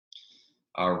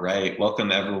All right. Welcome,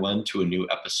 everyone, to a new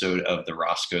episode of the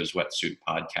Roscoe's Wetsuit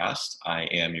Podcast. I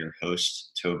am your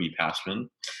host, Toby Passman.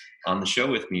 On the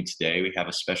show with me today, we have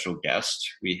a special guest.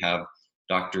 We have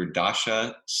Dr.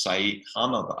 Dasha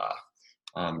Saihamaba.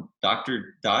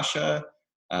 Dr. Dasha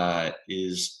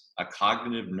is a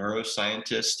cognitive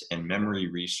neuroscientist and memory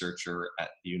researcher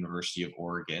at the University of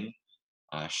Oregon.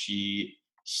 She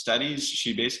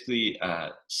basically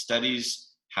studies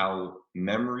how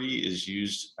memory is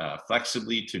used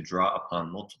flexibly to draw upon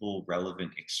multiple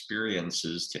relevant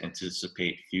experiences to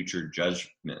anticipate future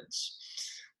judgments.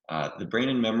 The Brain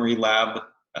and Memory Lab,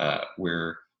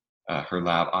 where her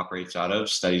lab operates out of,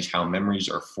 studies how memories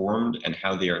are formed and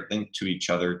how they are linked to each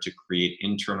other to create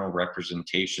internal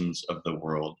representations of the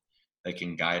world that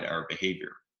can guide our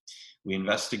behavior. They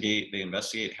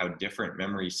investigate how different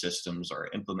memory systems are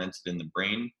implemented in the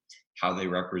brain, how they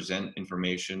represent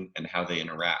information, and how they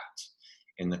interact.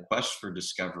 In the quest for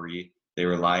discovery, they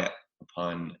rely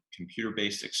upon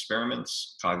computer-based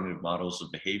experiments, cognitive models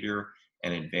of behavior,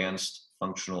 and advanced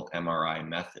functional MRI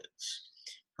methods.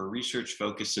 Her research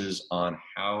focuses on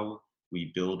how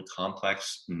we build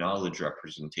complex knowledge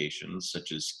representations,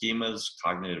 such as schemas,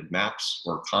 cognitive maps,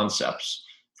 or concepts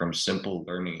from simple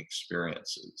learning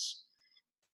experiences.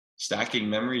 Stacking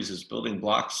memories as building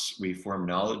blocks, we form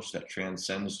knowledge that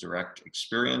transcends direct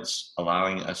experience,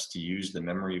 allowing us to use the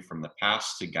memory from the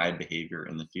past to guide behavior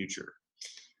in the future.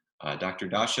 Dr.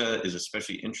 Dasha is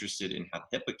especially interested in how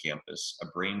the hippocampus, a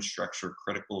brain structure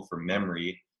critical for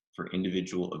memory for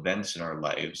individual events in our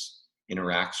lives,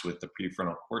 interacts with the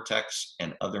prefrontal cortex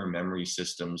and other memory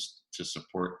systems to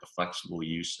support the flexible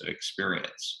use of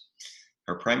experience.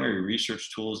 Her primary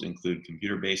research tools include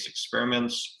computer-based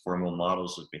experiments, formal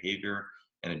models of behavior,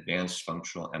 and advanced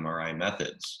functional MRI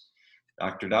methods.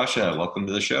 Dr. Dasha, welcome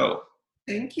to the show.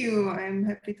 Thank you. I'm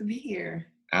happy to be here.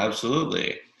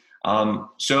 Absolutely.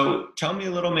 So tell me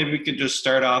a little, maybe we could just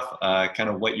start off kind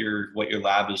of what your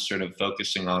lab is sort of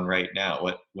focusing on right now.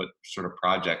 What sort of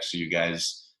projects are you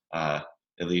guys, at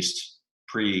least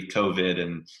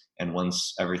pre-COVID and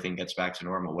once everything gets back to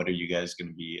normal, what are you guys going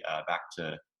to be back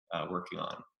to working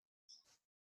on?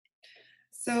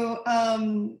 So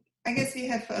I guess we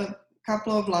have a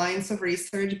couple of lines of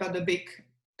research, but the big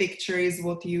picture is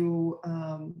what you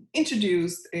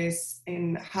introduced is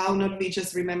in how not we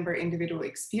just remember individual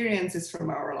experiences from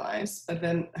our lives, but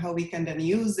then how we can then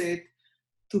use it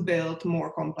to build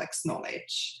more complex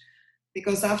knowledge.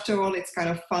 Because after all, it's kind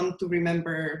of fun to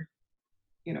remember,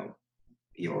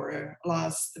 your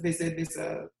last visit with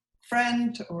a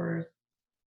friend or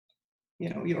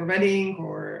your wedding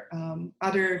or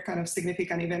other kind of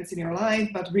significant events in your life,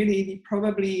 but really we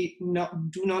probably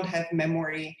do not have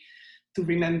memory to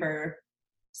remember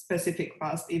specific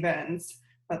past events,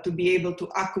 but to be able to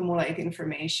accumulate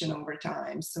information over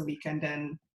time so we can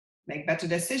then make better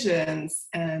decisions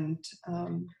and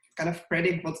kind of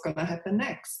predict what's going to happen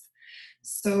next.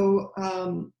 So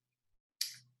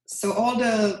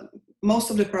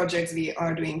most of the projects we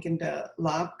are doing in the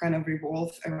lab kind of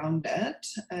revolve around that.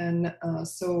 And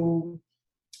so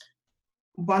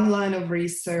one line of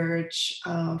research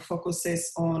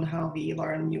focuses on how we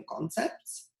learn new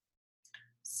concepts.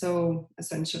 So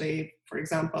essentially, for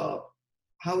example,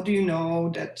 how do you know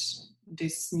that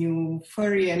this new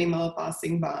furry animal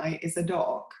passing by is a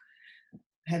dog?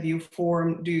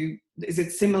 Is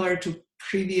it similar to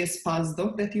previous past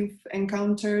dog that you've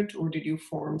encountered, or did you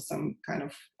form some kind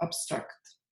of abstract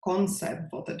concept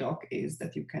what a dog is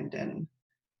that you can then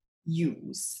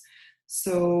use?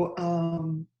 So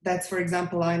that's, for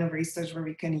example, a line of research where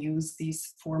we can use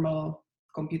these formal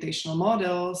computational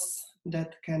models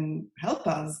that can help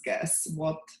us guess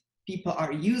what people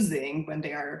are using when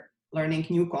they are learning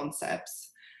new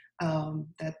concepts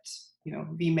that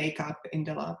we make up in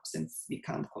the lab, since we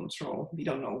can't control, we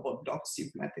don't know what dogs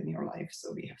you've met in your life,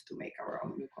 so we have to make our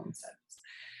own new concepts.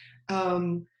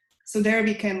 So there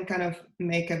we can kind of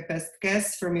make a best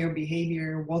guess from your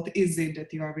behavior, what is it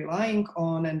that you are relying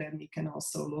on, and then we can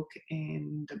also look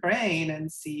in the brain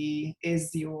and see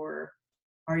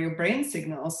are your brain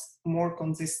signals more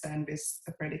consistent with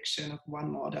a prediction of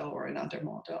one model or another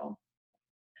model.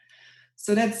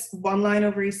 So that's one line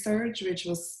of research, which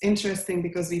was interesting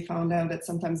because we found out that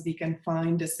sometimes we can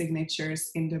find the signatures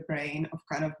in the brain of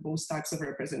kind of both types of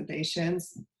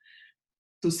representations.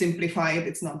 To simplify it,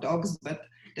 it's not dogs, but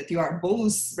that you are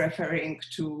both referring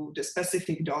to the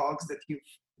specific dogs that you've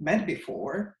met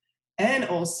before, and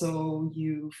also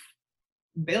you've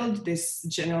built this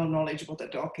general knowledge what a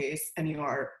dog is, and you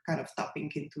are kind of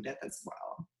tapping into that as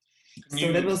well.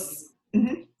 That was...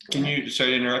 Can you,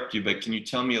 sorry to interrupt you, but can you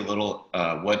tell me a little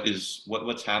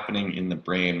what's happening in the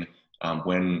brain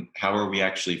How are we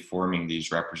actually forming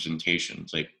these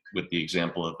representations? Like with the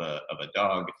example of a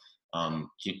dog,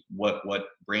 what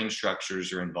brain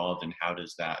structures are involved, and how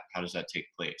does that take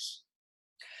place?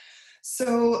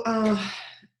 So,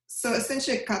 so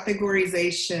essentially a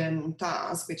categorization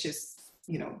task, which is,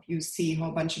 you see a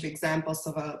whole bunch of examples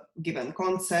of a given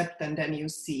concept, and then you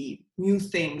see new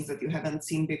things that you haven't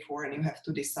seen before, and you have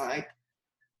to decide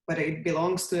whether it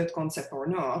belongs to that concept or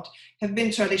not, have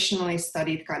been traditionally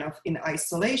studied kind of in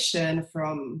isolation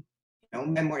from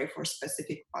memory for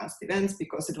specific past events,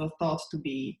 because it was thought to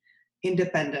be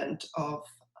independent of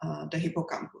the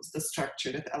hippocampus, the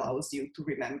structure that allows you to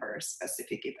remember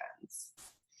specific events.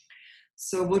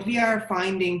 So what we are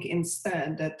finding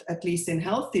instead, that at least in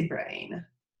healthy brain,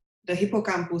 the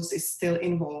hippocampus is still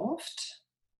involved,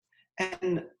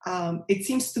 and it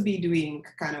seems to be doing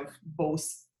kind of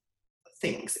both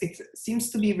things. It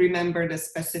seems to be remember the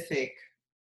specific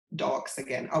dogs,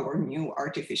 again, our new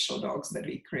artificial dogs that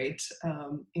we create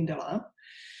in the lab,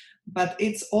 but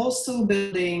it's also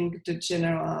building the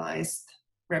generalized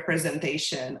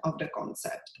representation of the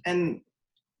concept. And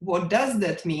what does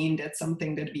that mean? That's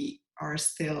something that we are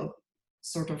still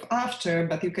sort of after,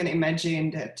 but you can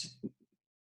imagine that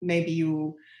maybe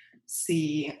you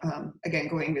see, again,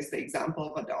 going with the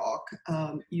example of a dog,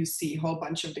 you see a whole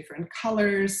bunch of different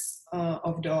colors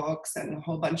of dogs and a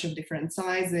whole bunch of different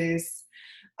sizes.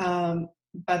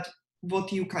 But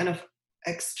what you kind of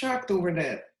extract over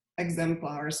the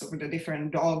exemplars, over the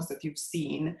different dogs that you've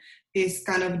seen, is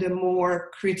kind of the more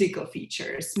critical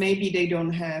features. Maybe they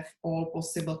don't have all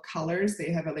possible colors,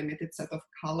 they have a limited set of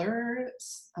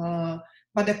colors,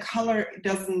 but the color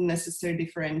doesn't necessarily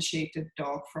differentiate a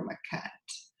dog from a cat.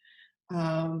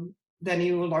 Then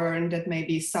you learn that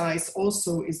maybe size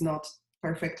also is not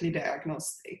perfectly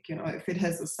diagnostic. If it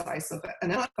has the size of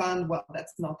an elephant, well,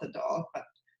 that's not a dog, but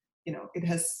it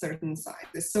has certain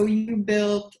sizes. So you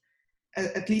build,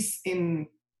 at least in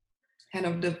kind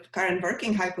of the current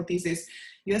working hypothesis,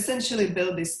 you essentially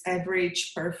build this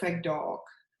average perfect dog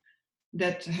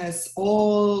that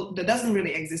doesn't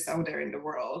really exist out there in the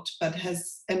world, but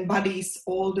embodies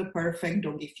all the perfect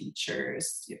doggy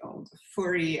features,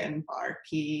 furry and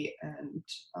barky and,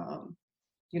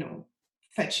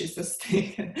 fetches the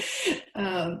stick.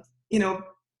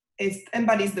 It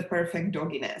embodies the perfect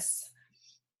dogginess.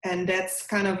 And that's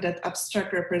kind of that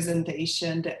abstract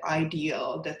representation, the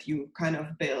ideal that you kind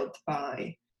of build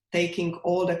by taking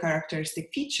all the characteristic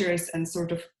features and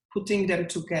sort of putting them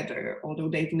together, although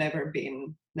they've never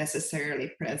been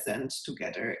necessarily present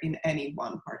together in any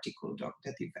one particular dog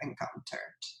that you've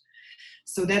encountered.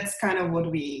 So that's kind of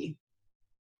what we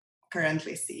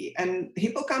currently see. And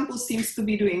hippocampus seems to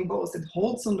be doing both. It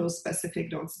holds on those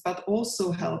specific dogs, but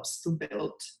also helps to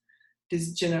build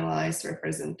this generalized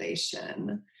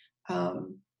representation.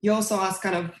 You also ask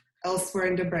kind of elsewhere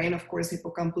in the brain, of course,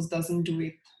 hippocampus doesn't do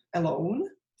it alone.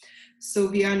 So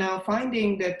we are now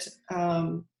finding that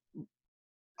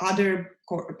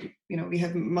we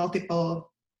have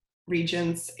multiple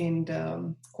regions in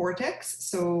the cortex.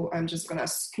 So I'm just gonna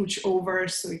scooch over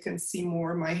so you can see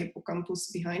more my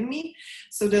hippocampus behind me.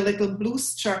 So the little blue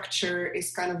structure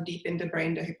is kind of deep in the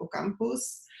brain, the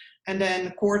hippocampus. And then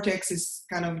the cortex is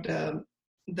kind of the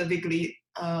wiggly,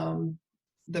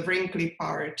 the wrinkly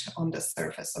part on the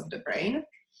surface of the brain.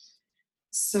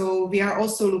 So we are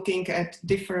also looking at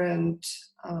different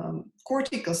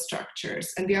cortical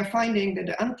structures, and we are finding that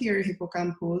the anterior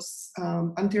hippocampus,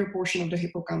 anterior portion of the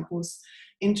hippocampus,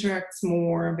 interacts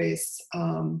more with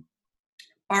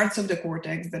parts of the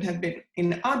cortex that have been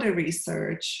in other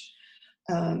research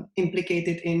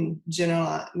implicated in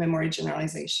general memory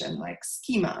generalization, like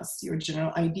schemas, your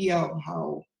general idea of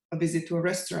how a visit to a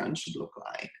restaurant should look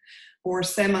like, or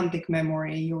semantic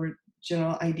memory, your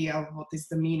general idea of what is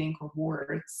the meaning of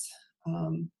words.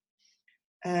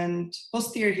 And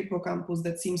posterior hippocampus,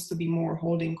 that seems to be more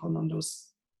holding on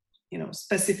those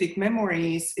specific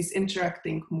memories, is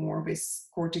interacting more with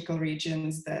cortical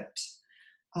regions that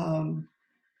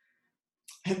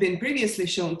have been previously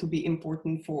shown to be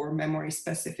important for memory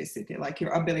specificity, like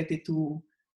your ability to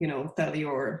tell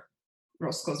your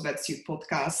Roscoe's Wetsuit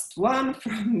podcast 1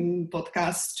 from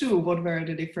podcast 2, what were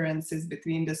the differences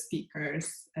between the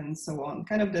speakers and so on.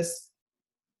 Kind of this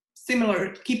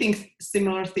keeping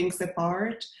similar things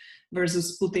apart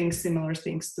versus putting similar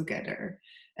things together.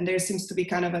 And there seems to be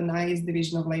kind of a nice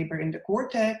division of labor in the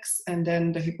cortex, and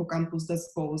then the hippocampus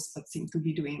does both, but seem to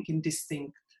be doing in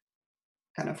distinct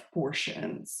kind of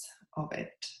portions of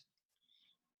it.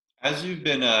 As you've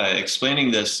been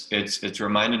explaining this, it's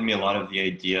reminded me a lot of the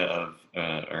idea of,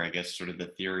 or I guess sort of the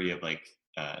theory of like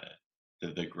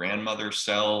the grandmother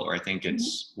cell, or I think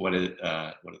it's what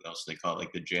else they call it,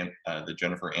 like the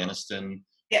Jennifer Aniston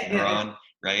neuron,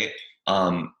 right?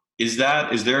 Is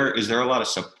there a lot of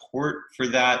support for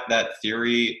that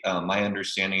theory? My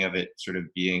understanding of it sort of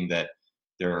being that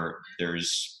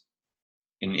there's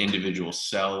an individual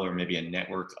cell or maybe a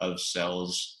network of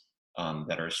cells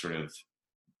that are sort of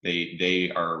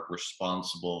they are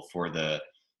responsible for the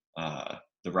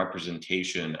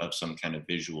representation of some kind of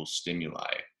visual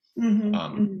stimuli.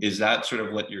 Is that sort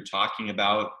of what you're talking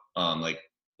about? Like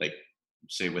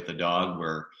say with a dog,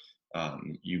 where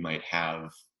you might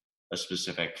have a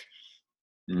specific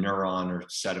neuron or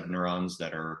set of neurons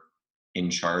that are in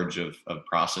charge of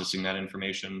processing that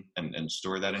information and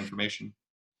store that information?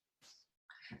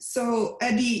 So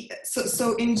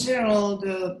so in general,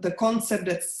 the concept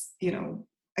that's,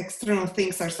 external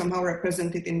things are somehow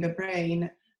represented in the brain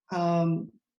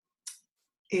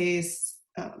is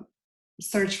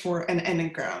search for an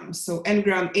engram. So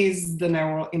engram is the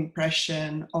neural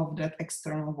impression of that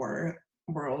external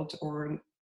world or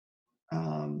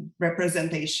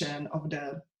representation of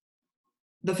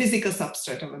the physical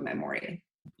substrate of a memory.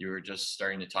 You were just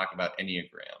starting to talk about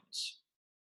enneagrams.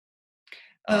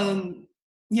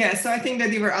 Yeah, so I think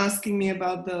that you were asking me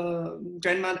about the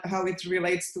grandmother, how it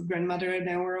relates to grandmother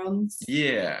neurons.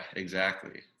 Yeah,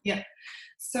 exactly. Yeah.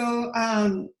 So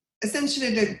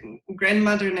essentially the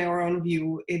grandmother neuron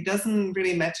view, it doesn't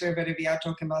really matter whether we are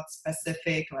talking about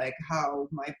specific, like how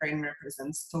my brain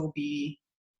represents Toby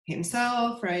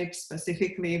himself, right,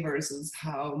 specifically, versus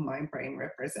how my brain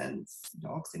represents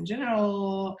dogs in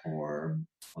general, or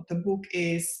what the book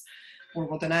is, or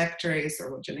what an actor is,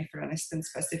 or what Jennifer Aniston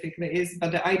specifically is.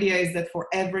 But the idea is that for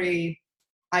every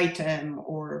item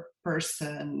or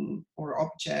person or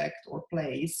object or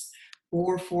place,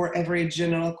 or for every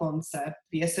general concept,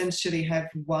 we essentially have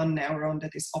one neuron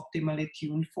that is optimally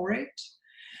tuned for it.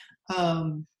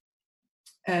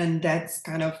 And that's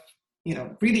kind of,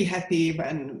 really happy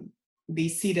when we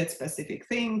see that specific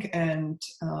thing, and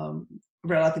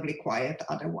relatively quiet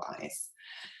otherwise.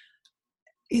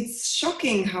 It's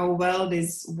shocking how well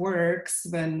this works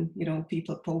when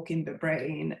people poke in the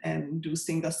brain and do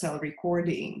single cell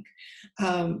recording,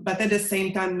 but at the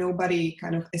same time nobody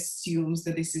kind of assumes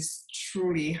that this is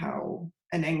truly how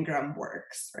an engram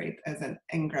works, right? As an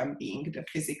engram being the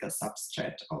physical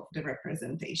substrate of the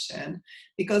representation,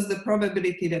 because the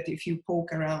probability that if you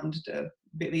poke around the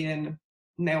billion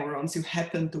neurons you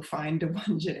happen to find the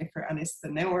one Jennifer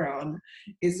Aniston neuron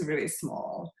is really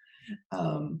small.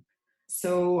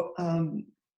 So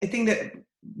I think that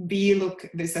we look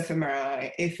this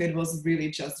fMRI, if it was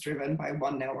really just driven by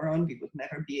one neuron, we would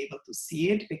never be able to see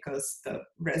it because the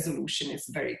resolution is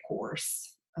very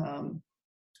coarse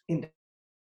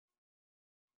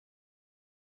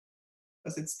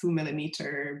because it's 2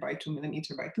 millimeter by 2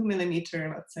 millimeter by 2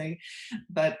 millimeter, let's say.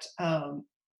 But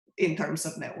in terms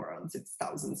of neurons, it's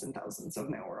thousands and thousands of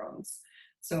neurons.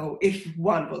 So if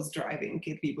one was driving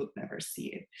it, we would never see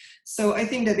it. So I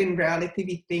think that in reality,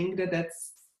 we think that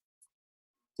that's,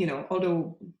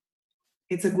 although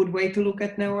it's a good way to look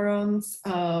at neurons,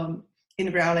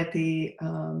 in reality,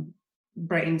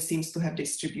 brain seems to have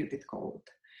distributed code.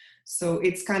 So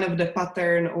it's kind of the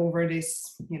pattern over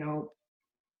this,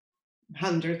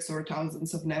 hundreds or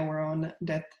thousands of neurons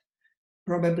that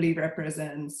probably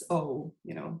represents,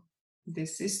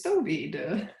 this is Toby,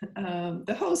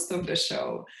 the host of the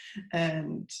show,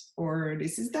 or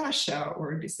this is Dasha,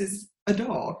 or this is a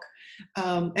dog.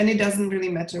 And it doesn't really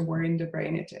matter where in the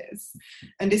brain it is.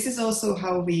 And this is also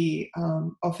how we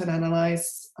often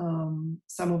analyze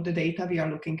some of the data. We are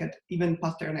looking at even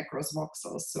pattern across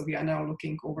voxels. So we are now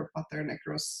looking over pattern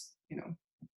across,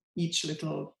 each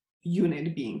little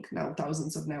unit being now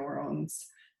thousands of neurons.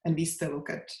 And we still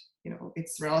look at,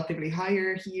 it's relatively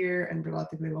higher here and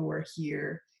relatively lower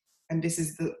here. And this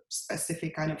is the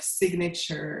specific kind of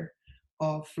signature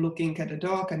of looking at a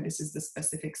dog, and this is the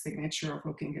specific signature of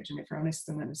looking at Jennifer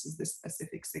Aniston, and this is the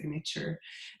specific signature.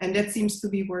 And that seems to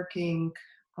be working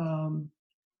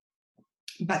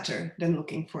better than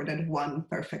looking for that one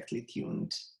perfectly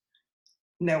tuned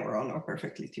neuron or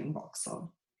perfectly tuned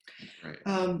voxel.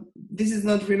 Right. This is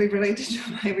not really related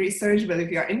to my research, but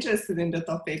if you are interested in the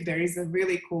topic, there is a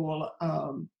really cool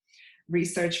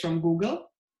research from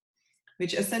Google,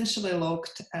 which essentially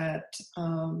looked at,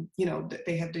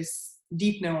 they have these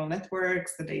deep neural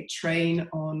networks that they train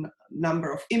on a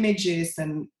number of images,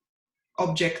 and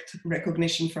object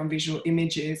recognition from visual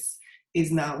images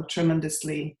is now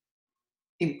tremendously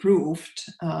improved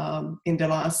in the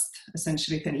last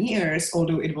essentially 10 years,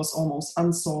 although it was almost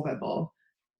unsolvable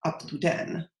up to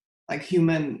then. Like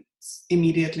human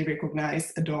immediately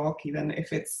recognize a dog, even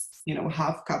if it's,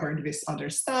 half covered with other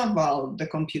stuff, while the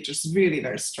computers really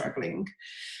were struggling.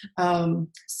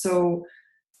 So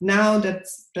now that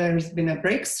there's been a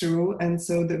breakthrough, and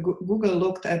so Google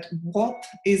looked at what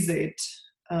is it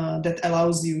that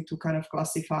allows you to kind of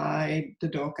classify the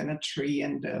dog and a tree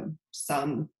and the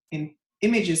sun in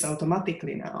images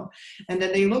automatically now. And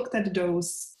then they looked at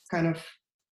those kind of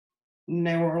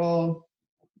neural,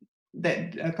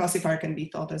 that a classifier can be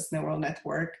thought as neural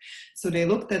network. So they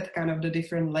looked at kind of the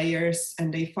different layers,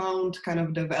 and they found kind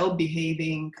of the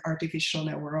well-behaving artificial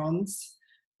neurons,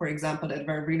 for example, that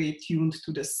were really tuned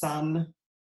to the sun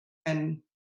and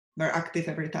were active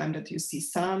every time that you see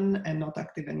sun and not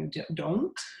active when you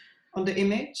don't on the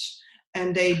image.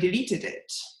 And they deleted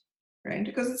it, right?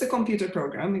 Because it's a computer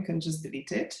program, you can just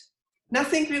delete it.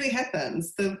 Nothing really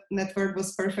happens. The network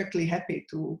was perfectly happy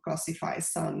to classify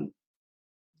sun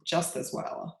just as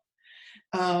well.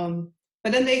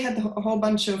 But then they had a whole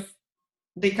bunch of,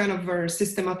 they kind of were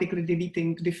systematically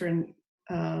deleting differently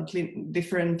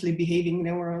behaving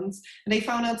neurons. And they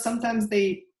found out sometimes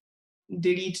they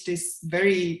delete this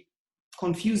very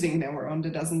confusing neuron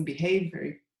that doesn't behave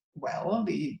very well.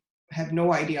 We have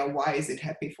no idea why is it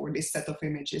happy for this set of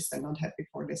images and not happy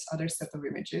for this other set of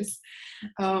images.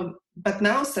 But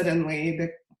now suddenly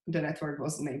the network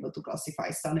wasn't able to classify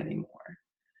sun anymore.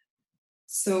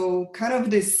 So kind of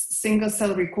this single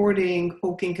cell recording,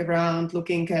 poking around,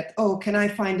 looking at, can I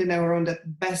find a neuron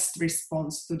that best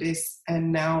responds to this?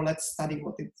 And now let's study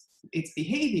what its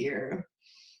behavior.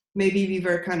 Maybe we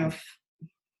were kind of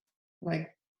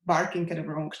like barking at the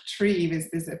wrong tree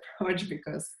with this approach,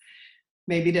 because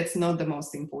maybe that's not the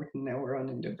most important neuron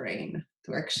in the brain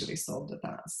to actually solve the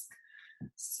task.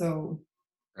 So,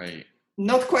 right.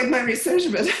 Not quite my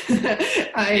research, but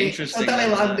I totally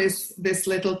love this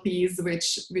little piece,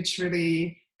 which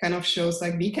really kind of shows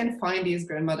like we can find these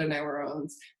grandmother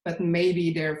neurons, but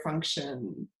maybe their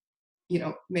function,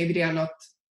 maybe they are not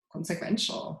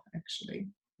consequential actually.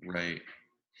 Right.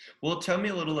 Well, tell me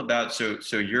a little about, so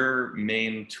your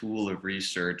main tool of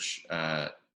research,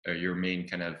 or your main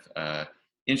kind of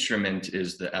instrument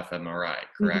is the fMRI,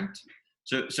 correct? Mm-hmm.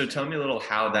 So tell me a little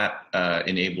how that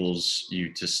enables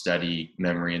you to study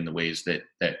memory in the ways that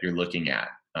you're looking at.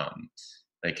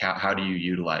 Like how do you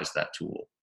utilize that tool?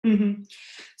 Mm-hmm.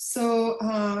 So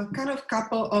kind of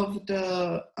couple of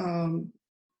the,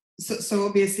 so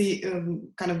obviously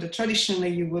kind of the traditionally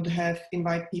you would have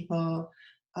invite people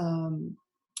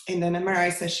in an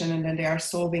MRI session, and then they are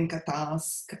solving a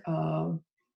task,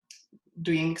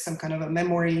 doing some kind of a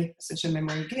memory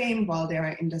game while they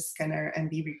are in the scanner, and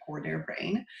we record their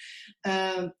brain.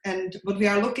 And what we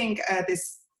are looking at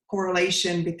is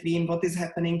correlation between what is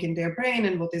happening in their brain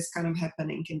and what is kind of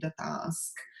happening in the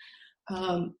task.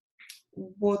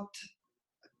 What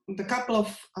the couple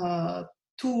of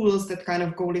tools that kind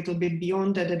of go a little bit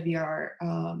beyond that we are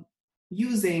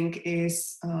using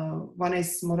is, one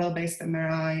is model-based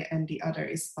MRI and the other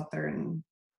is pattern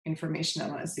information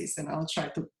analysis, and I'll try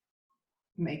to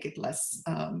make it less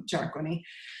jargony.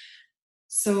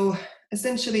 So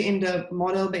essentially in the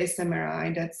model-based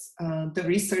MRI, that's the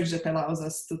research that allows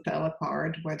us to tell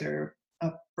apart whether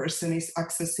a person is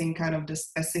accessing kind of the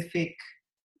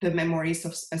memories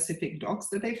of specific dogs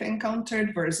that they've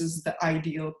encountered versus the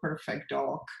ideal perfect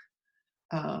dog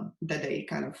that they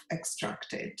kind of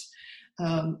extracted.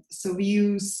 So we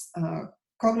use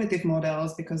cognitive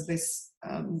models because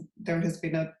there has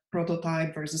been a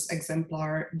prototype versus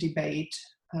exemplar debate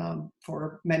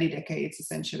for many decades,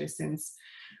 essentially since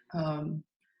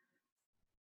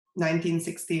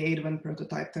 1968, when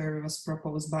prototype theory was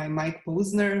proposed by Mike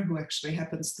Posner, who actually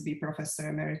happens to be professor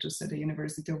emeritus at the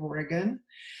University of Oregon,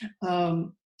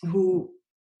 who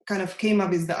kind of came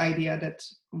up with the idea that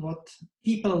what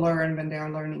people learn when they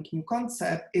are learning new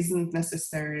concept isn't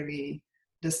necessarily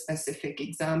the specific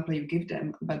example you give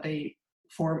them, but they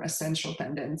form a central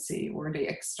tendency, or they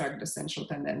extract the central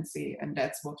tendency, and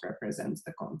that's what represents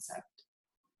the concept.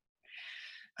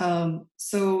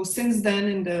 So since then,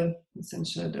 in the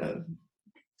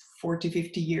 40,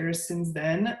 50 years since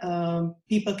then,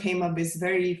 people came up with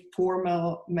very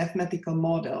formal mathematical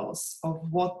models of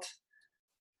what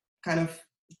kind of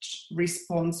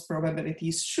response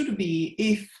probabilities should be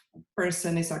if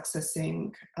person is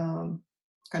accessing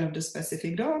kind of the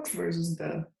specific dogs versus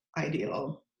the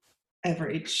ideal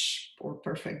average or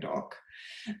perfect dog,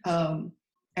 and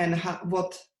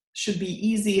what should be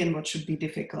easy and what should be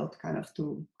difficult kind of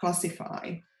to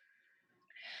classify.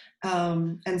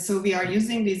 And so we are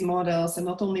using these models, and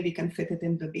not only we can fit it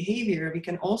in the behavior, we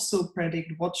can also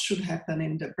predict what should happen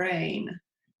in the brain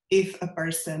if a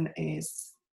person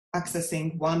is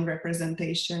accessing one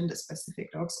representation, the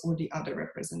specific dogs, or the other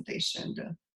representation,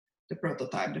 the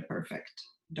prototype, the perfect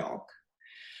dog.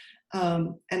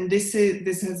 And this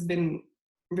has been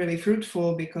really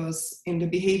fruitful because in the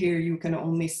behavior you can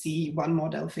only see one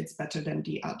model fits better than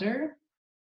the other,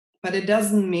 but it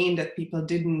doesn't mean that people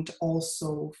didn't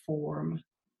also form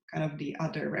kind of the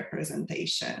other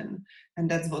representation, and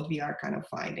that's what we are kind of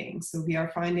finding. So we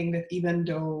are finding that even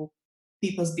though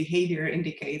people's behavior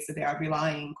indicates that they are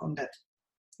relying on that,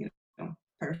 you know,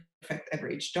 perfect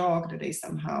average dog that they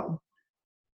somehow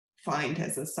find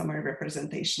as a summary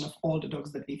representation of all the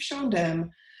dogs that we've shown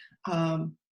them,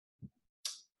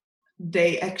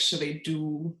 they actually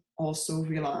do also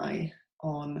rely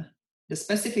on the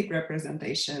specific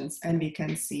representations, and we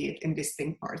can see it in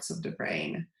distinct parts of the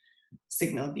brain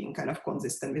signal being kind of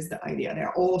consistent with the idea.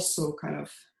 They're also kind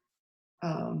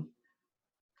of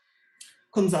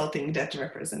consulting that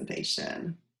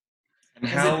representation. And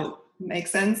how does it make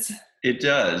sense? It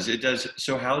does.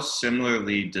 So how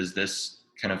similarly does this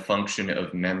kind of function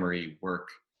of memory work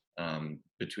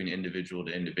between individual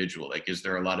to individual? Like, is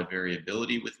there a lot of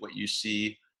variability with what you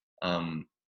see from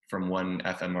one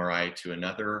fMRI to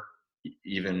another,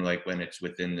 even like when it's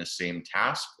within the same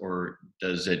task, or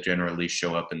does it generally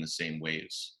show up in the same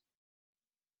ways?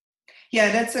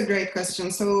 Yeah, that's a great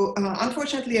question. So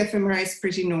unfortunately, fMRI is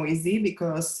pretty noisy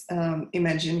because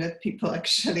imagine that people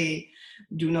actually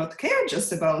do not care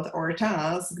just about our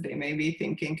task. They may be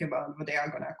thinking about what they are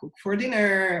going to cook for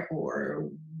dinner, or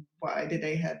why did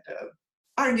they have the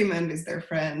argument with their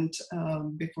friend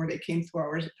before they came to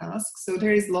our task. So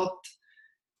there is a lot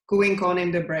going on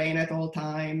in the brain at all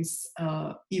times,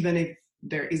 even if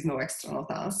there is no external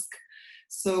task.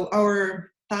 So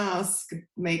our task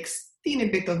makes teeny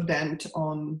bit of dent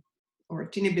on, or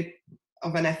a teeny bit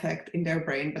of an effect in their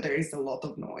brain, but there is a lot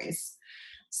of noise.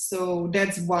 So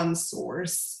that's one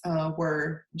source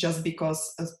where just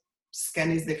because a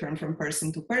scan is different from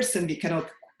person to person, we cannot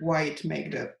quite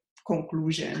make the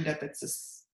conclusion that it's a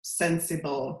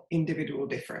sensible individual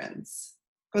difference,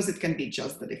 because it can be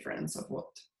just the difference of what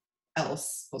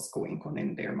else was going on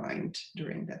in their mind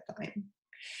during that time.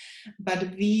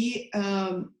 But we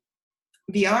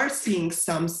are seeing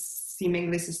some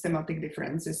seemingly systematic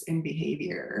differences in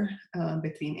behavior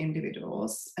between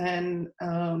individuals, and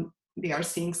we are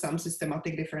seeing some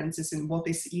systematic differences in what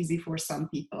is easy for some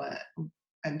people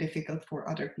and difficult for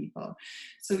other people.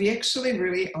 So we actually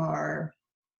really are,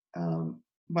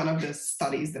 one of the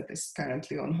studies that is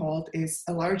currently on hold is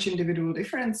a large individual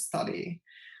difference study,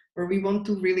 where we want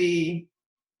to really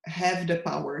have the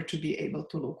power to be able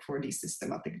to look for these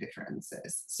systematic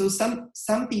differences. So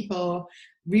some people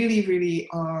really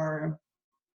are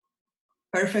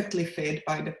perfectly fit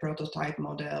by the prototype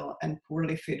model and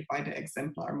poorly fit by the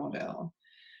exemplar model.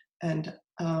 And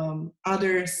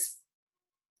others,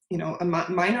 a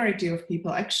minority of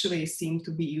people actually seem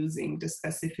to be using the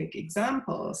specific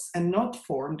examples and not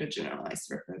form the generalized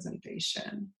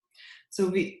representation.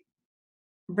 So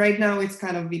right now it's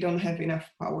kind of, we don't have enough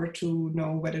power to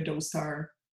know whether those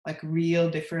are like real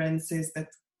differences that,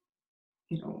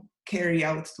 carry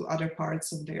out to other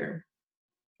parts of their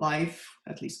life,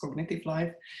 at least cognitive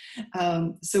life.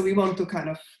 So we want to kind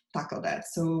of tackle that.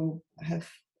 So have,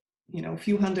 a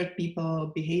few hundred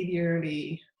people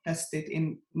behaviorally tested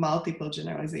in multiple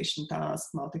generalization tasks,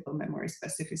 multiple memory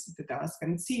specificity tasks,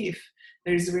 and see if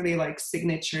there's really like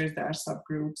signatures, there are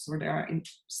subgroups, or there are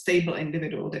stable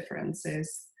individual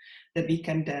differences that we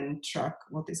can then track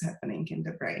what is happening in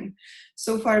the brain.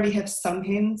 So far we have some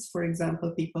hints. For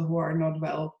example, people who are not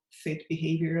well fit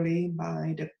behaviorally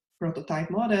by the prototype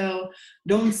model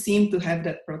don't seem to have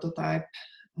that prototype.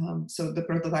 So the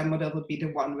prototype model would be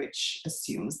the one which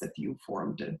assumes that you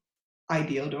formed the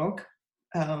ideal dog.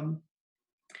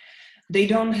 They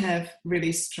don't have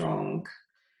really strong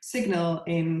signal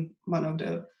in one of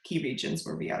the key regions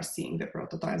where we are seeing the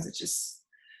prototypes, which is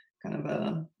kind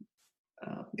of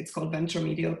it's called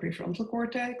ventromedial prefrontal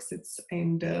cortex. It's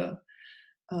in the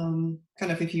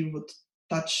kind of, if you would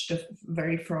touch the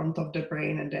very front of the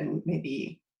brain and then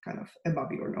maybe kind of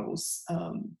above your nose,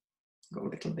 go a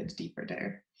little bit deeper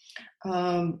there.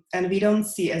 And we don't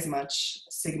see as much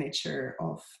signature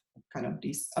of kind of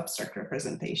these abstract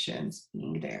representations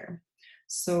being there.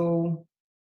 So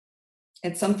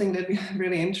it's something that we're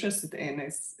really interested in,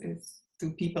 is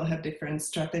do people have different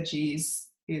strategies?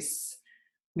 Is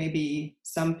maybe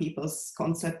some people's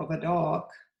concept of a dog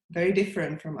very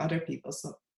different from other people's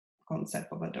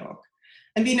concept of a dog?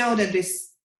 And we know that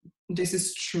this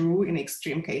is true in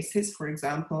extreme cases. For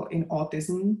example, in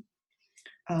autism,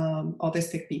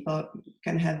 autistic people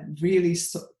can have really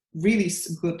really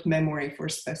good memory for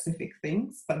specific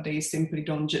things, but they simply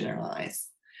don't generalize.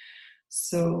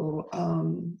 So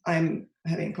I'm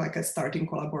having like a starting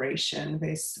collaboration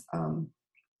with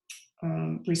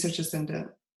researchers in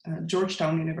the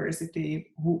Georgetown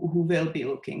University who will be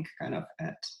looking kind of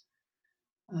at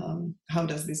how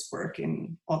does this work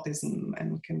in autism,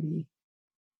 and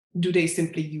do they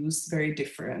simply use very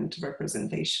different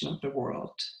representation of the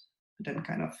world than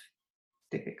kind of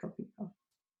typical people.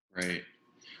 Right.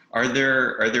 Are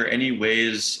there any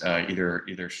ways,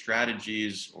 either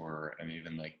strategies or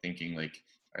even like thinking, like,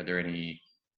 are there any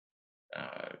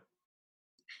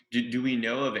do we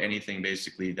know of anything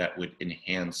basically that would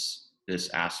enhance these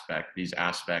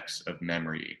aspects of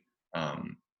memory,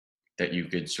 that you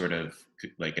could sort of,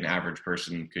 like an average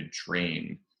person could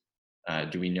train?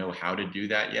 Do we know how to do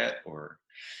that yet, or?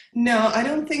 No, I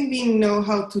don't think we know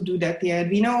how to do that yet.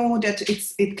 We know that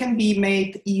it can be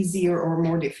made easier or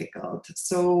more difficult.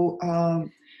 So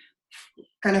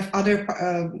kind of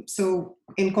so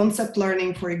in concept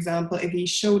learning, for example, if we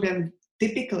show them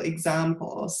typical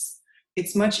examples,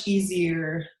 it's much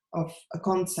easier of a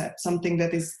concept, something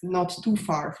that is not too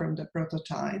far from the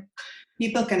prototype.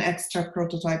 People can extract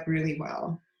prototype really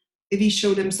well. If we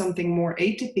show them something more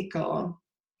atypical,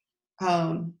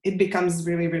 it becomes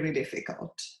really, really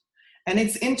difficult. And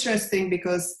it's interesting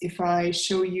because if I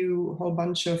show you a whole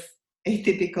bunch of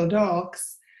atypical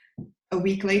dogs, a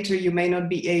week later you may not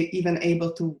be even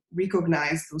able to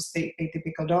recognize those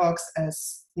atypical dogs,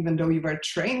 as even though you were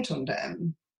trained on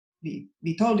them.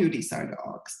 We told you these are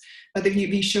dogs. But if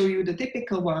we show you the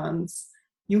typical ones,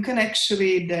 you can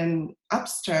actually then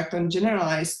abstract and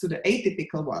generalize to the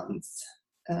atypical ones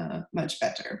much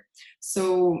better.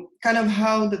 So kind of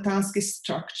how the task is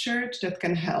structured, that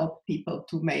can help people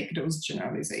to make those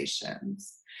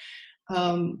generalizations.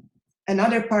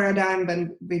 Another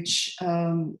paradigm which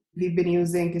we've been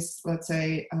using is, let's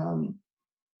say,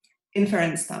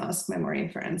 inference task, memory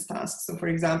inference task. So for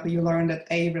example, you learn that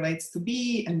A relates to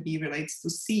B and B relates to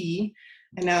C.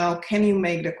 And now can you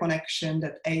make the connection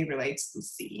that A relates to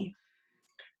C?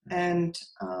 And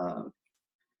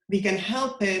we can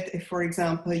help it if, for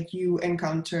example, you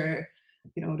encounter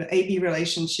the AB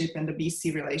relationship and the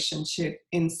BC relationship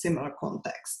in similar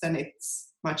context, then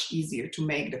it's much easier to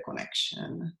make the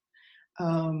connection.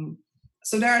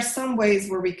 So there are some ways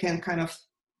where we can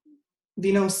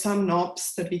some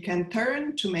knobs that we can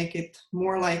turn to make it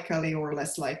more likely or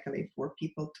less likely for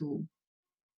people to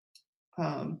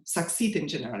succeed in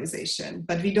generalization.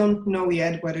 But we don't know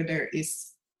yet whether there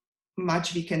is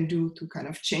much we can do to kind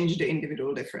of change the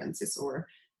individual differences or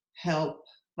help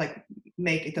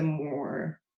make it a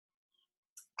more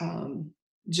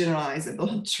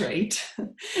generalizable trait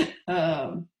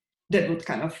that would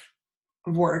kind of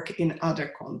work in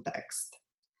other contexts.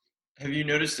 Have you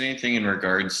noticed anything in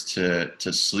regards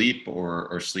to sleep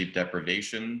or sleep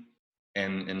deprivation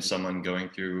and someone going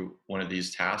through one of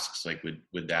these tasks? Like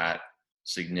would that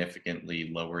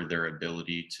significantly lower their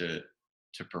ability to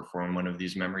perform one of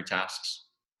these memory tasks?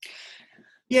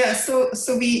 Yeah, so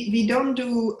we don't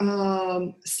do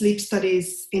sleep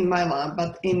studies in my lab,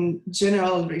 but in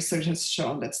general, research has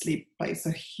shown that sleep plays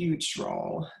a huge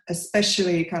role,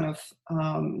 especially kind of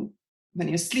when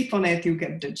you sleep on it, you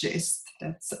get the gist.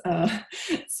 That's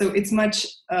so it's much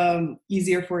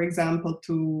easier, for example,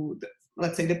 to,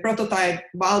 let's say, the prototype,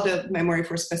 while the memory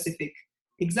for specific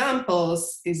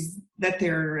examples is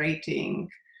deteriorating,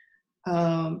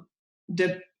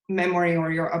 the memory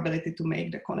or your ability to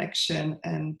make the connection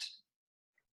and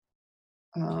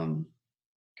kind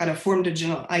of form the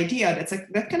general idea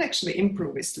that can actually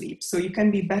improve with sleep. So you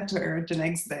can be better the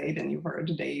next day than you were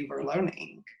the day you were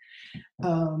learning.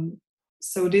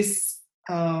 So this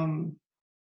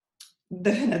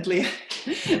definitely,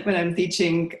 when I'm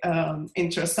teaching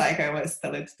intro psych, I always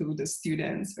tell it to the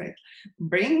students, right?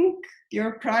 Bring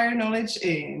your prior knowledge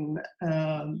in.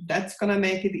 That's gonna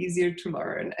make it easier to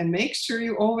learn, and make sure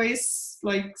you always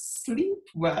sleep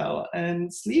well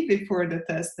and sleep before the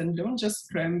test, and don't just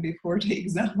cram before the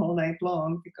exam all night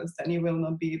long, because then you will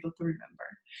not be able to remember.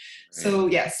 Right. So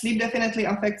yeah, sleep definitely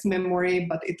affects memory,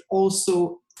 but it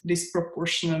also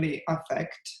disproportionately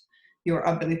affects your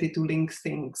ability to link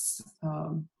things,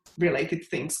 related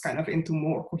things kind of into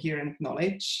more coherent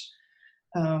knowledge.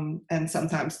 And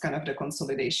sometimes kind of the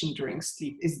consolidation during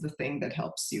sleep is the thing that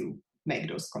helps you make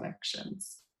those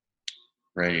connections.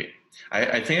 Right.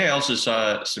 I think I also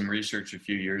saw some research a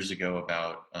few years ago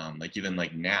about even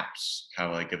naps,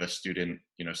 how if a student,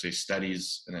 say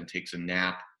studies and then takes a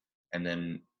nap and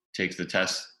then takes the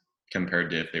test, compared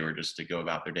to if they were just to go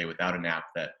about their day without a nap,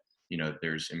 that,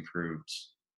 there's improved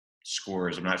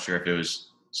scores. I'm not sure if it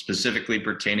was specifically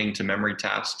pertaining to memory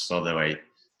tasks, although I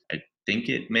think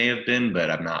it may have been, but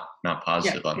I'm not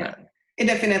positive on that. It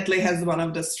definitely has one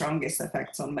of the strongest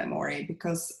effects on memory,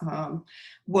 because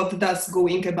what does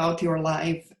going about your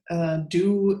life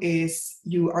do is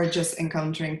you are just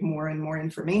encountering more and more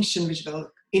information which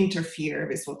will interfere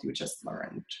with what you just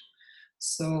learned.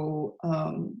 So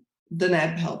the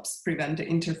NAB helps prevent the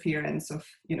interference of,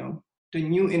 the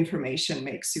new information,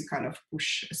 makes you kind of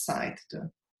push aside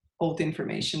the old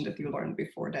information that you learned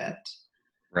before that.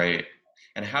 Right.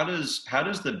 And how does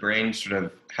the brain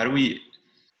how do we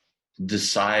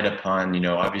decide upon,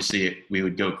 obviously we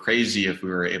would go crazy if we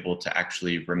were able to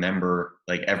actually remember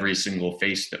like every single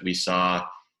face that we saw,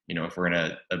 if we're in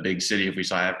a big city, if we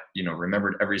saw,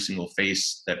 remembered every single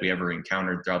face that we ever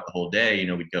encountered throughout the whole day,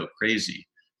 we'd go crazy.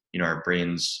 Our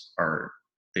brains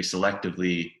they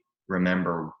selectively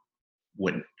remember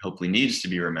what hopefully needs to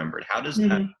be remembered. How does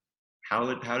that, how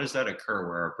does that occur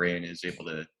where our brain is able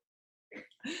to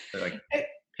like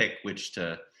pick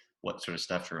what sort of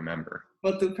stuff to remember?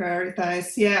 What to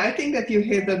prioritize? Yeah, I think that you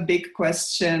hit a big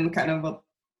question, kind of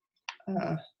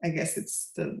I guess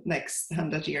it's the next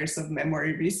 100 years of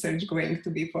memory research going to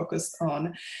be focused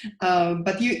on.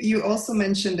 But you also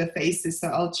mentioned the faces, so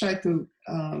I'll try to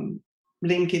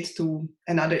link it to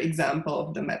another example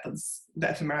of the methods, the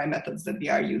fMRI methods that we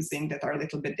are using that are a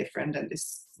little bit different than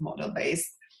this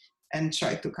model-based, and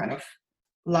try to kind of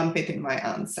lump it in my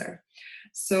answer.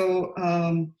 So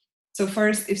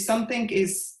first, if something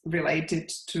is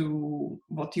related to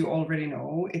what you already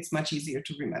know, it's much easier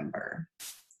to remember.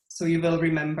 So you will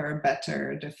remember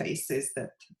better the faces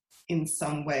that in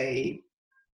some way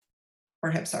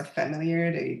perhaps are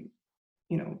familiar.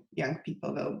 Young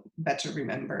people will better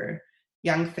remember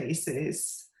young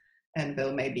faces, and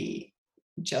will maybe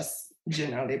just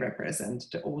generally represent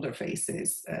the older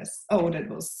faces as, oh, that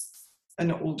was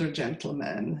an older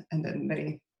gentleman, and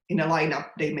then in a lineup,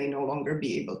 they may no longer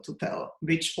be able to tell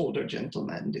which older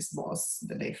gentleman this was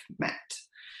that they've met.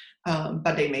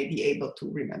 But they may be able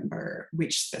to remember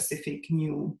which specific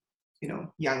new,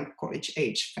 young college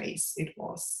age face it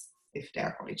was, if they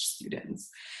are college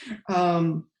students.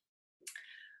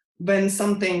 When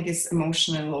something is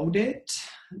emotionally loaded,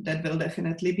 that will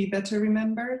definitely be better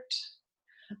remembered.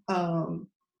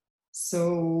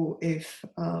 So if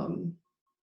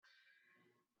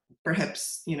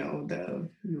perhaps, you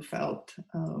felt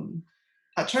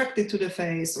attracted to the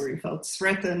face, or you felt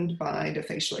threatened by the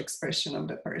facial expression of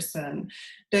the person,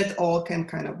 that all can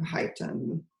kind of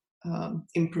heighten,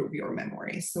 improve your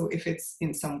memory. So if it's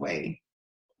in some way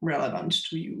relevant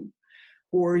to you,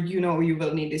 or you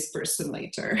will need this person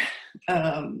later,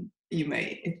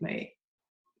 it may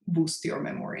boost your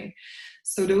memory.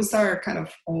 So those are kind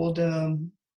of all the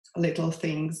little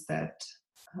things that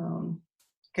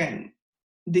can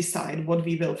decide what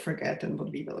we will forget and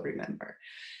what we will remember.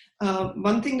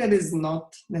 One thing that is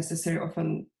not necessarily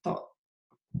often talked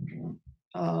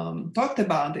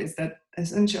about is that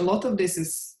essentially a lot of this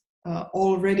is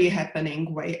already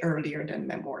happening way earlier than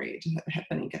memory. It's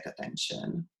happening at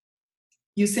attention.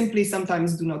 You simply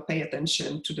sometimes do not pay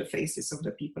attention to the faces of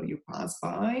the people you pass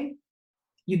by.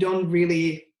 You don't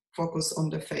really focus on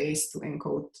the face to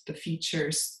encode the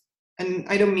features. And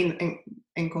I don't mean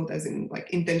encode as in like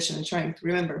intentionally trying to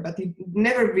remember, but you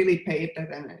never really paid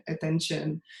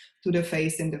attention to the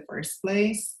face in the first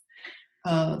place.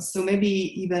 So maybe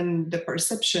even the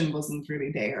perception wasn't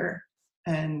really there,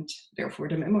 and therefore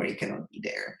the memory cannot be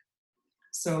there.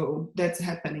 So that's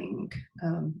happening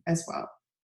as well.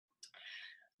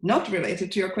 Not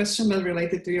related to your question, but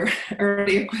related to your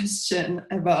earlier question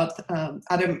about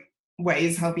other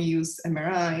ways how we use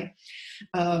MRI.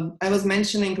 I was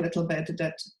mentioning a little bit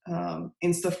that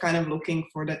instead of kind of looking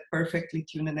for that perfectly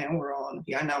tuned neuron,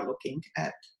 we are now looking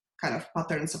at kind of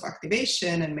patterns of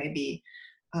activation, and maybe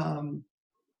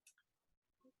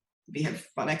we have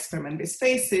one experiment with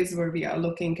faces where we are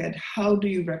looking at how do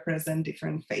you represent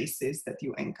different faces that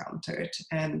you encountered,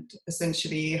 and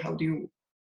essentially how do you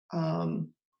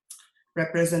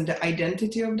represent the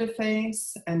identity of the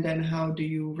face, and then how do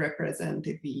you represent,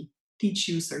 if we teach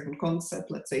you certain concept,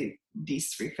 let's say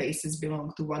these three faces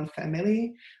belong to one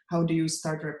family, how do you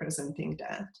start representing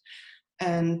that?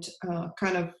 And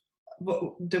kind of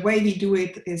the way we do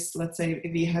it is, let's say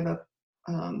if we have a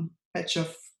patch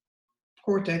of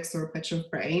cortex or patch of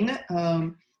brain,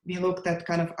 we looked at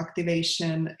kind of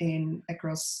activation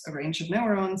across a range of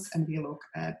neurons, and we look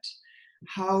at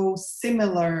how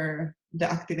similar the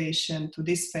activation to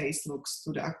this face looks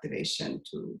to the activation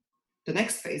to the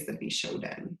next face that we show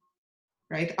them,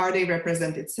 right? Are they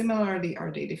represented similarly? Are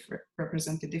they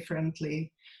represented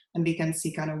differently? And we can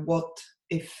see kind of what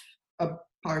if a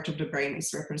part of the brain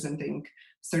is representing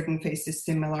certain faces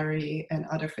similarly and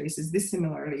other faces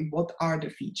dissimilarly, what are the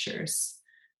features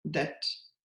that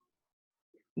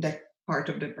that part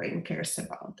of the brain cares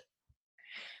about?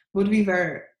 What we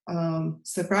were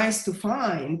surprised to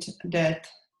find that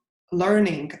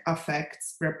learning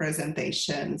affects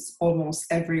representations almost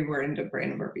everywhere in the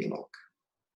brain where we look.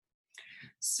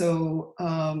 So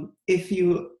if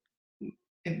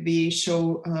we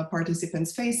show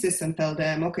participants' faces and tell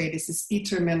them, okay, this is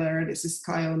Peter Miller, this is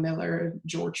Kyle Miller,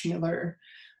 George Miller,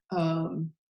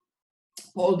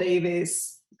 Paul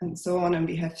Davis, and so on, and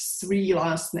we have 3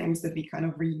 last names that we kind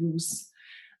of reuse,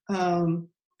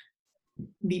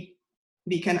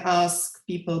 we can ask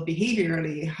people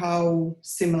behaviorally how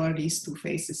similar these 2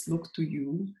 faces look to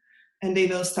you, and they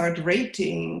will start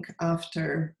rating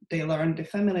after they learn the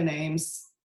family names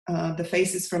the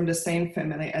faces from the same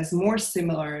family as more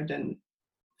similar than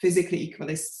physically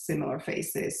equally similar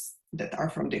faces that are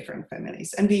from different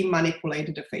families. And we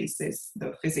manipulate the faces,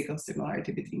 the physical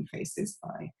similarity between faces,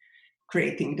 by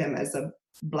creating them as a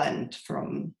blend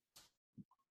from,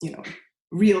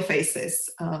 real faces.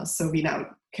 So we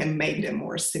now can make them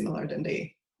more similar than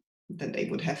they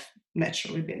would have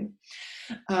naturally been.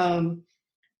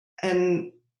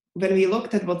 And when we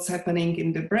looked at what's happening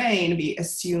in the brain, we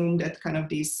assumed that kind of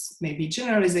these maybe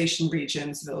generalization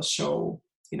regions will show,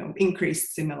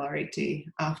 increased similarity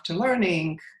after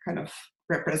learning, kind of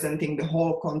representing the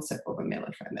whole concept of a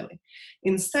Miller family.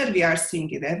 Instead, we are seeing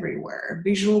it everywhere.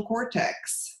 Visual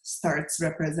cortex starts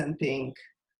representing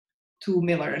 2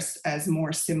 Millers as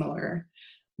more similar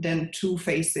than 2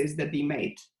 faces that we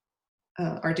made,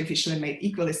 artificially made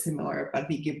equally similar, but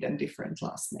we give them different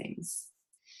last names.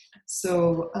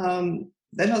 So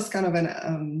that was kind of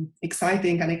an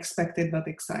exciting, unexpected, but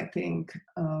exciting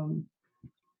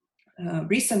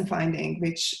recent finding,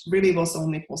 which really was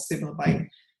only possible by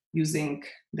using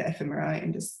the fMRI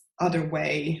in this other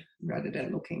way, rather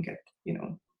than looking at,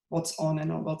 what's on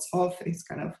and what's off. It's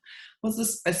kind of what's the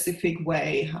specific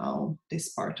way how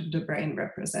this part of the brain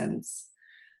represents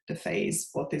the face,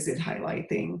 what is it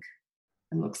highlighting.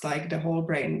 And looks like the whole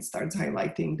brain starts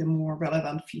highlighting the more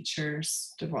relevant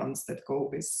features, the ones that go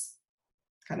with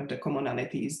kind of the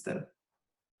commonalities that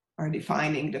are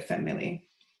defining the family,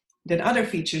 than other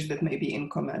features that may be in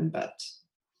common but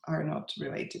are not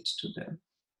related to the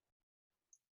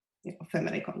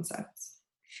family concepts.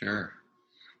 Sure.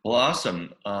 Well,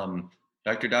 awesome.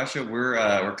 Dr. Dasha,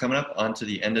 we're coming up onto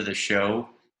the end of the show.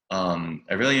 I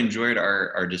really enjoyed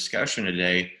our discussion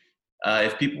today.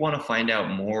 If people want to find out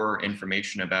more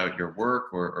information about your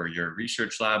work or your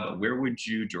research lab, where would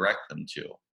you direct them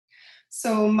to?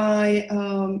 So my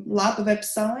lab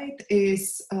website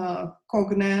is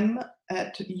cognem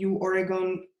at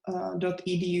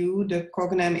uoregon.edu. The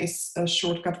cognem is a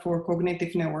shortcut for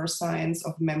Cognitive Neuroscience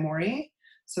of Memory.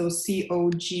 So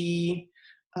COGNEM,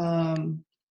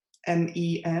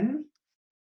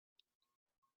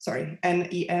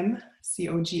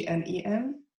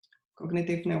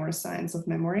 Cognitive Neuroscience of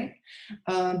Memory,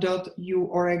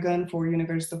 .uoregon for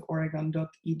University of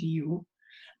Oregon.edu.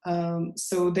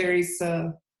 So there is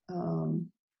a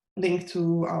link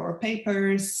to our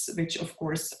papers, which of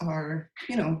course are,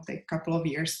 take a couple of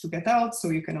years to get out. So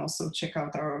you can also check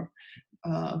out our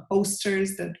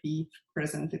posters that we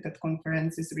presented at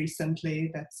conferences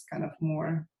recently. That's kind of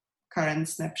more current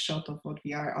snapshot of what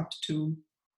we are up to.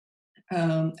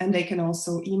 And they can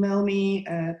also email me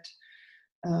at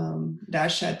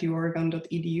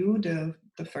dasha@uoregon.edu.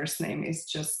 The first name is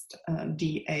just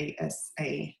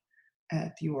DASA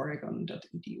at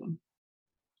uoregon.edu.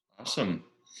 Awesome.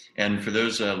 And for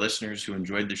those listeners who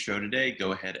enjoyed the show today,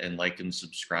 go ahead and like and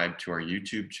subscribe to our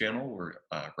YouTube channel. We're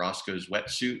Roscoe's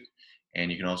Wetsuit. And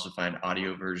you can also find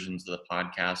audio versions of the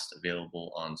podcast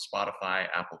available on Spotify,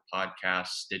 Apple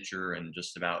Podcasts, Stitcher, and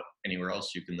just about anywhere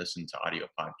else you can listen to audio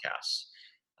podcasts.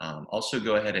 Also,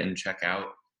 go ahead and check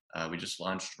out, we just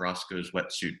launched Roscoe's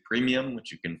Wetsuit Premium,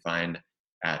 which you can find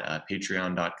at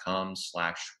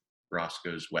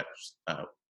patreon.com/Roscoe's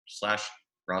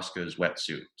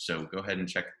Wetsuit. So go ahead and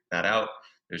check that out.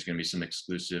 There's going to be some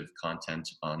exclusive content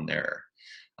on there.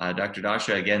 Dr.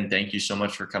 Dasha, again, thank you so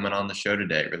much for coming on the show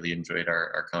today. Really enjoyed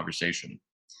our conversation.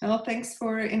 Well, thanks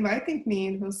for inviting me.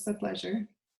 It was a pleasure.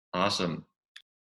 Awesome.